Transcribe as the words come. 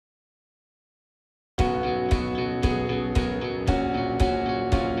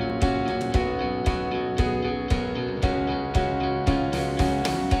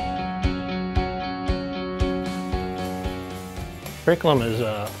curriculum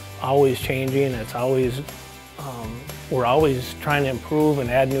is always changing. It's always, we're always trying to improve and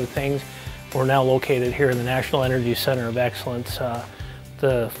add new things. We're now located here in the National Energy Center of Excellence.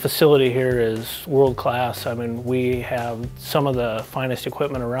 The facility here is world-class. I mean, we have some of the finest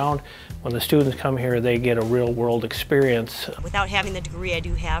equipment around. When the students come here, they get a real-world experience. Without having the degree I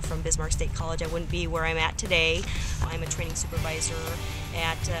do have from Bismarck State College, I wouldn't be where I'm at today. I'm a training supervisor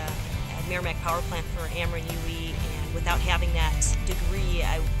at Merrimack Power Plant for Ameren UE, and without having that degree,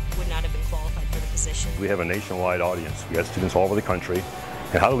 I would not have been qualified for the position. We have a nationwide audience. We got students all over the country.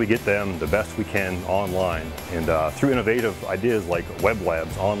 And how do we get them the best we can online? And through innovative ideas like web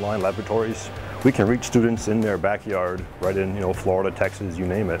labs, online laboratories, we can reach students in their backyard, right in Florida, Texas, you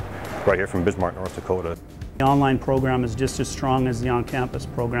name it, right here from Bismarck, North Dakota. The online program is just as strong as the on-campus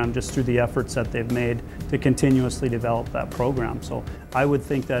program, just through the efforts that they've made to continuously develop that program. So I would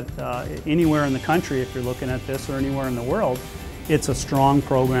think that anywhere in the country, if you're looking at this, or anywhere in the world, it's a strong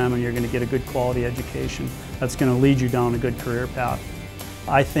program and you're going to get a good quality education that's going to lead you down a good career path.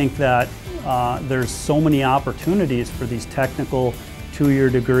 I think that there's so many opportunities for these technical two-year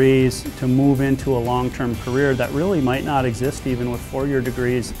degrees to move into a long-term career that really might not exist even with four-year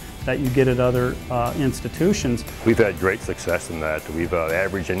degrees that you get at other institutions. We've had great success in that. We've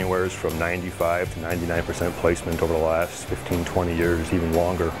averaged anywhere from 95 to 99% placement over the last 15, 20 years, even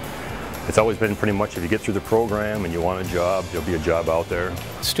longer. It's always been pretty much if you get through the program and you want a job, there'll be a job out there.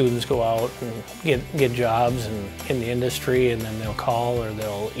 Students go out and get jobs in the industry, and then they'll call or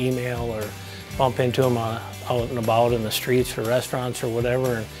they'll email or bump into them out and about in the streets or restaurants or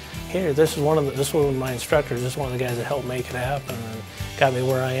whatever. And here, this is one of my instructors. This is one of the guys that helped make it happen and got me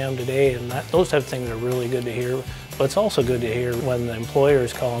where I am today. And those type of things are really good to hear. But it's also good to hear when the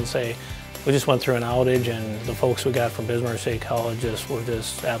employers call and say, we just went through an outage, and the folks we got from Bismarck State College were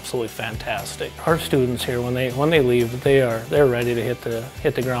just absolutely fantastic. Our students here, when they leave, they're ready to hit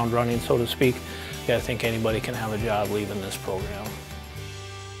the ground running, so to speak. I think anybody can have a job leaving this program.